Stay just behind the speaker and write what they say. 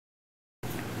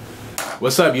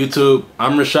What's up YouTube?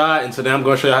 I'm Rashad and today I'm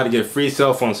going to show you how to get free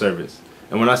cell phone service.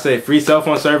 And when I say free cell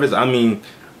phone service, I mean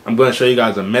I'm going to show you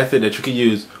guys a method that you could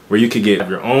use where you could get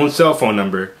your own cell phone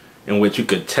number in which you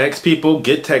could text people,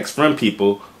 get texts from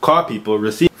people, call people,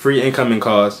 receive free incoming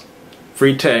calls,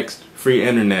 free text, free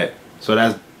internet. So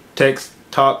that's text,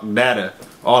 talk, data,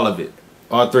 all of it.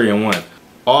 All three in one.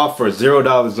 All for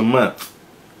 $0 a month.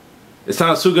 It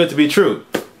sounds too good to be true,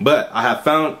 but I have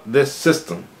found this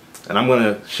system. And I'm going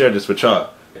to share this with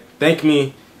y'all. Thank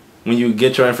me when you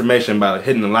get your information by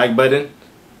hitting the like button,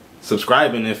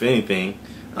 subscribing if anything.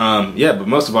 Yeah, but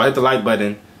most of all, hit the like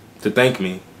button to thank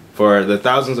me for the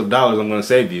thousands of dollars I'm going to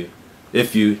save you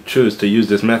if you choose to use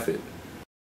this method.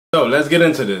 So let's get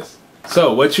into this.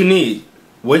 So what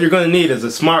you're going to need is a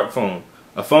smartphone.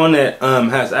 A phone that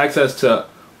has access to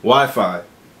Wi-Fi.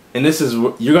 And this is,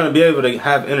 you're going to be able to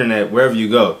have internet wherever you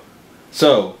go.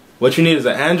 So what you need is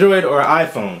an Android or an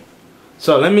iPhone.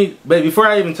 So but before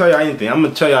I even tell y'all anything, I'm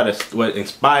going to tell y'all what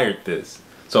inspired this.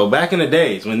 So back in the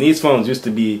days when these phones used to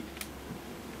be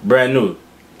brand new,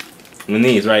 when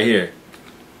these right here.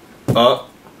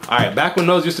 Alright, back when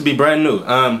those used to be brand new,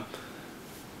 I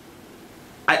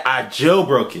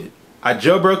jailbroke it. I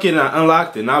jailbroke it and I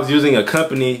unlocked it, and I was using a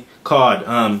company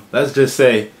called, let's just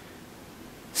say,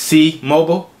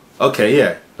 C-Mobile. Okay,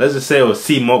 yeah, let's just say it was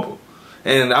C-Mobile.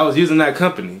 And I was using that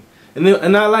company,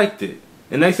 and I liked it.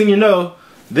 And next thing you know,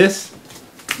 this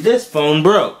phone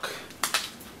broke.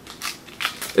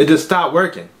 It just stopped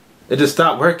working. It just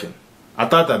stopped working. I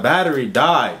thought the battery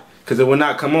died because it would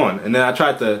not come on. And then I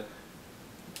tried to,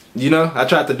 I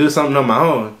tried to do something on my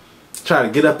own, try to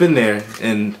get up in there,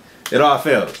 and it all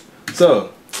failed.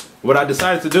 So what I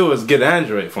decided to do was get an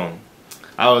Android phone.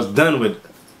 I was done with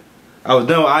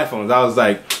iPhones. I was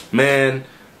like, man,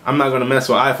 I'm not gonna mess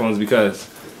with iPhones because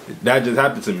that just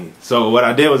happened to me. So what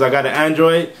I did was I got an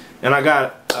Android, and I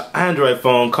got an Android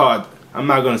phone called, I'm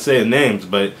not gonna say the names,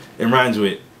 but it rhymes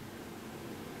with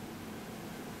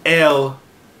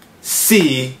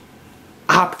LC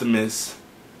Optimus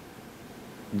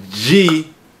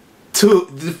G2,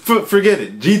 forget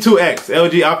it, G2X,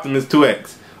 LG Optimus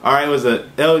 2X. Alright, it was a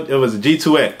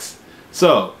G2X.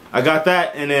 So I got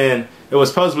that, and then it was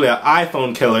supposedly an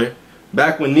iPhone killer.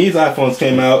 Back when these iPhones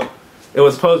came out, it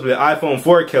was supposed to be an iPhone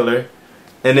 4 killer,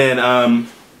 and then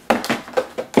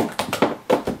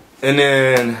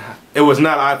it was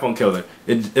not an iPhone killer.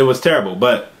 It was terrible,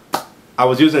 but I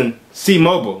was using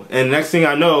C-Mobile, and next thing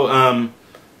I know,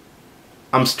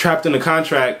 I'm trapped in a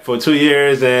contract for 2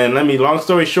 years, and long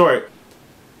story short,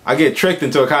 I get tricked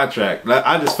into a contract.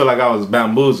 I just feel like I was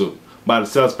bamboozled by the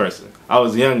salesperson. I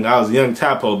was a young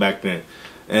tadpole back then,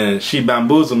 and she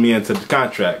bamboozled me into the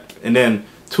contract, and then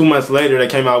 2 months later, they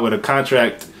came out with a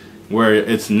contract where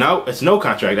it's no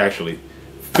contract actually,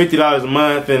 $50 a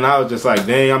month, and I was just like,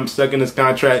 dang, I'm stuck in this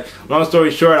contract. Long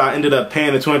story short, I ended up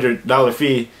paying the $200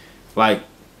 fee, like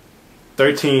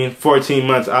 13, 14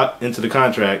 months out into the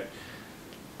contract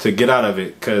to get out of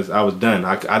it because I was done.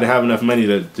 I didn't have enough money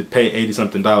to pay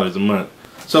 $80-something a month.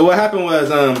 So what happened was,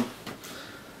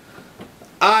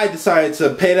 I decided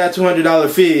to pay that $200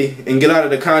 fee and get out of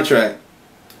the contract,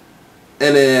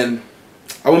 and then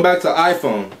I went back to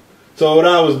iPhone. So what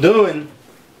I was doing,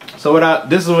 this is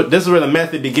where the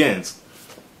method begins.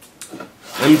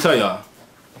 Let me tell y'all.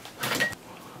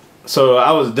 So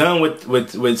I was done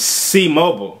with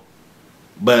C-Mobile,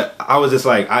 but I was just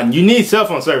like, you need cell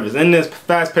phone service in this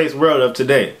fast-paced world of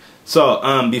today. So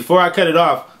before I cut it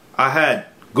off, I had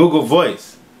Google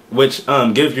Voice, which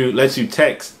lets you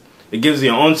text. It gives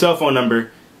you your own cell phone number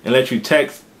and lets you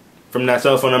text from that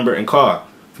cell phone number and call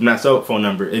from that cell phone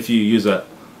number. If you use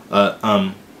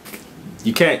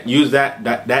you can't use that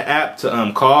app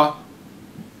to call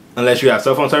unless you have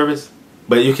cell phone service,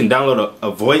 but you can download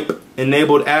a VOIP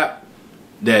enabled app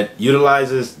that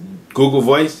utilizes Google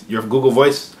Voice, your Google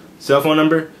Voice cell phone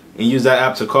number, and use that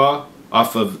app to call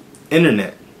off of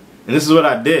internet. And this is what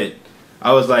I did.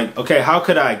 I was like, okay, how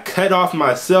could I cut off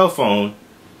my cell phone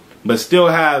but still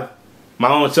have my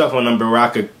own cell phone number where I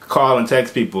could call and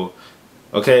text people?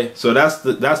 Okay, so that's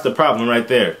the problem right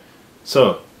there.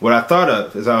 So what I thought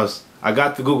of is I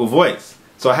got the Google Voice.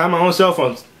 So I have my own cell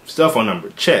phone number.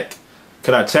 Check.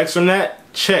 Could I text from that?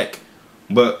 Check.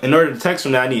 But in order to text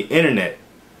from that, I need internet.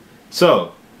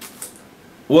 So,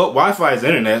 well, Wi-Fi is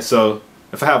internet. So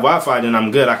if I have Wi-Fi, then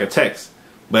I'm good. I can text.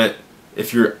 But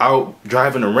if you're out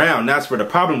driving around, that's where the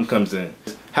problem comes in.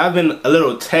 Having a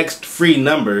little text-free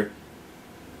number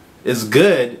is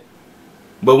good,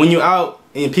 but when you're out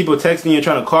and people texting you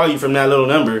trying to call you from that little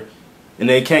number and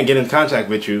they can't get in contact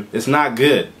with you, it's not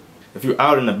good. If you're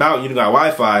out and about, you got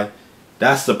Wi-Fi,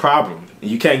 that's the problem.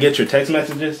 You can't get your text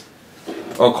messages,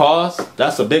 or calls,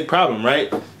 that's a big problem,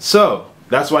 right? So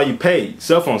that's why you pay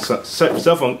cell phone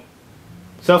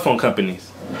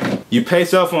companies. You pay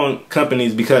cell phone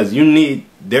companies because you need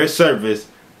their service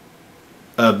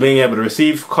of being able to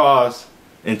receive calls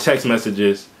and text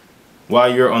messages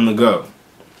while you're on the go.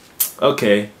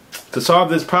 Okay, to solve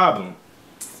this problem,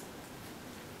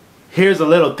 here's a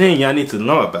little thing y'all need to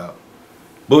know about.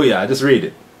 Booyah, just read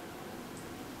it.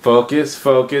 Focus,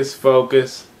 focus,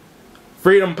 focus.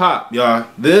 Freedom Pop, y'all.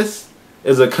 This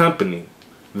is a company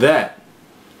that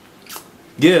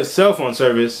gives cell phone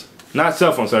service, not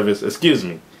cell phone service, excuse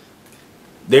me.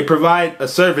 They provide a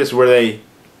service where they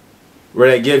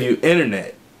give you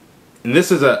internet. And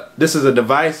this is a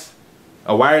device,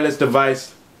 a wireless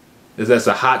device, that's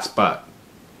a hotspot.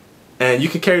 And you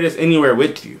can carry this anywhere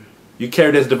with you. You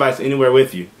carry this device anywhere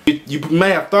with you. You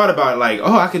may have thought about it like,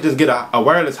 oh, I could just get a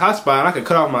wireless hotspot and I could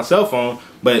cut off my cell phone,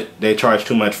 but they charge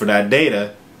too much for that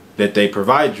data that they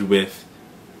provide you with.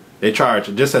 They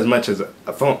charge just as much as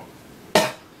a phone.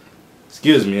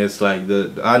 Excuse me, it's like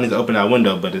I need to open that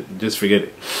window, but just forget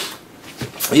it.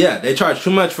 Yeah, they charge too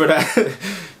much for that.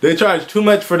 They charge too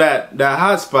much for that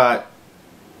hotspot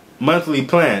monthly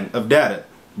plan of data.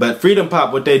 But Freedom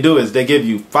Pop, what they do is they give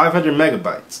you 500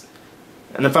 megabytes.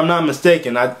 And if I'm not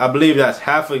mistaken, I believe that's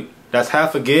half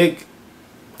a gig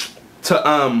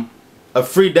to a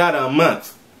free data a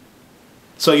month.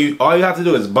 So all you have to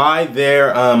do is buy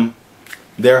their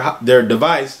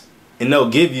device, and they'll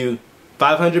give you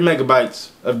 500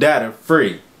 megabytes of data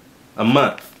free a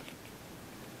month.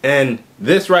 And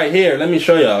this right here, let me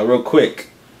show y'all real quick.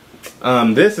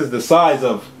 This is the size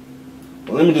of.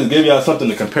 Let me just give y'all something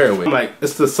to compare with. Like,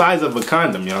 it's the size of a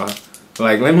condom, y'all.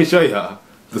 Like, let me show y'all.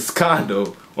 This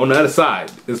condo on the other side,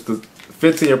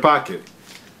 fits in your pocket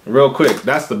real quick.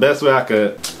 That's the best way I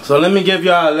could. So let me give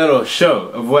y'all a little show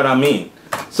of what I mean.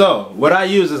 So what I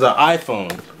use is an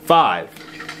iPhone 5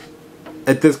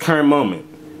 at this current moment,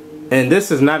 and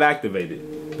this is not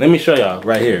activated. Let me show y'all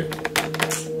right here.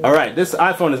 Alright, this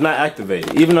iPhone is not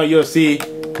activated, even though you'll see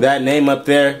that name up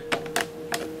there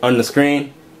on the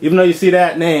screen. Even though you see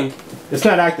that name, it's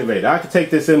not activated. I could take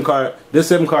this SIM card. This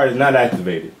SIM card is not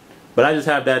activated. But I just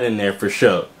have that in there for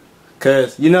sure.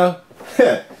 Cause, you know,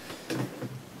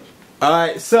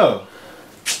 alright, so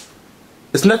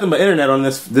it's nothing but internet on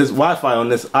this Wi-Fi on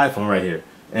this iPhone right here.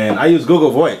 And I use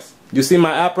Google Voice. You see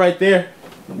my app right there?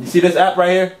 You see this app right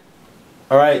here?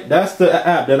 Alright, that's the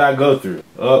app that I go through.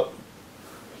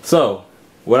 So,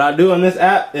 what I do on this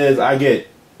app is I get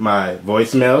my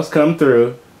voicemails come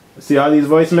through. See all these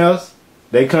voicemails?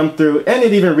 They come through, and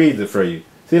it even reads it for you.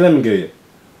 See, let me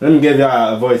give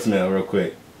y'all a voicemail real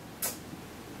quick.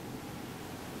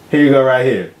 Here you go right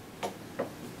here.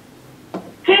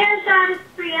 Hey, Sean, it's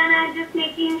Brianna. Just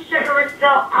making sure we're still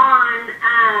on.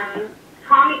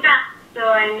 Call me back so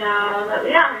I know that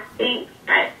we are. Thanks.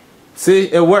 Bye.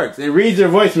 See, it works. It reads your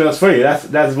voicemails for you.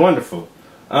 That's wonderful.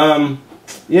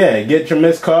 Yeah, get your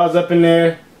missed calls up in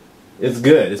there. It's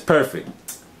good. It's perfect.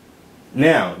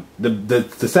 Now, the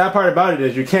sad part about it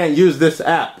is you can't use this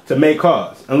app to make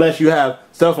calls unless you have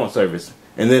cell phone service,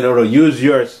 and then it'll use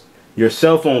your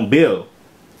cell phone bill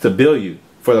to bill you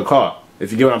for the call,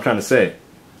 if you get what I'm trying to say.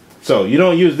 So you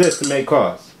don't use this to make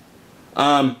calls.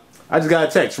 I just got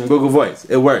a text from Google Voice.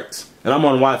 It works, and I'm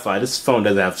on Wi-Fi. This phone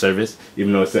doesn't have service,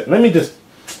 even though it's.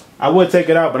 I would take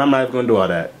it out, but I'm not even gonna do all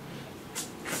that.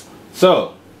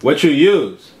 So what you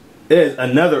use is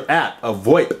another app, a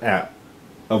VOIP app.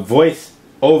 A voice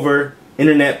over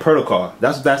internet protocol.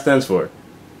 That's what that stands for.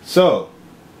 So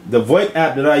the VoIP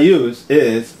app that I use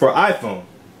is for iPhone.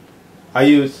 I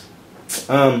use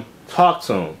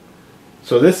TalkTone.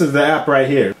 So this is the app right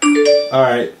here.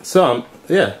 Alright, so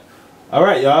yeah.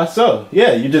 Alright, y'all. So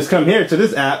yeah, you just come here to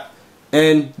this app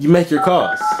and you make your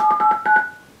calls.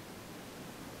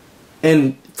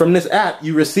 And from this app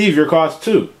you receive your calls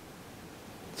too.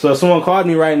 So if someone called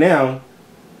me right now,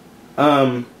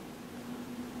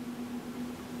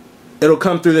 it'll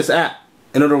come through this app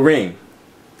and it'll ring.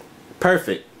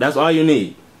 Perfect. That's all you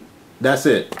need. That's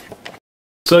it.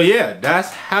 So yeah,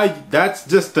 that's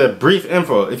just the brief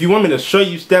info. If you want me to show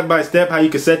you step by step how you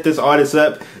can set all this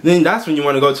up, then that's when you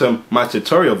want to go to my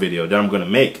tutorial video that I'm going to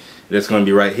make. That's going to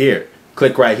be right here.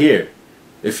 Click right here.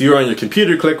 If you're on your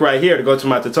computer, click right here to go to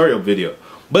my tutorial video.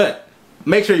 But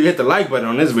make sure you hit the like button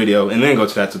on this video and then go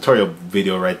to that tutorial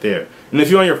video right there. And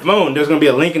if you're on your phone, there's going to be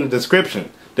a link in the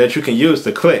description that you can use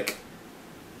to click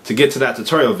to get to that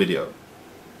tutorial video.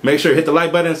 Make sure you hit the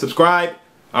like button and subscribe.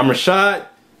 I'm Rashad.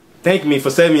 Thank me for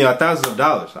saving me thousands of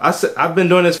dollars. I've been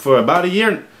doing this for about a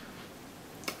year.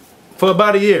 For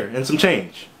about a year and some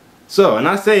change. So, and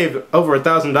I saved over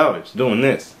 $1,000 doing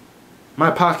this. My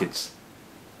pockets.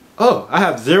 oh, I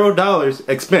have $0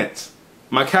 expense.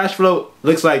 My cash flow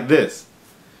looks like this.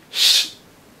 Shh.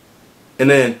 And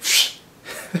then shh.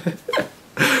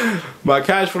 My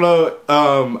cash flow,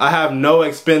 I have no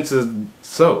expenses.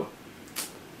 So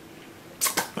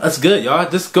that's good, y'all.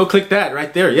 Just go click that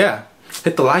right there. Yeah,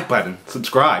 hit the like button,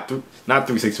 subscribe. Not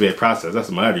 368 Process, that's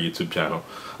my other YouTube channel.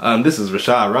 This is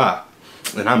Rashad Ra,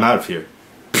 and I'm out of here.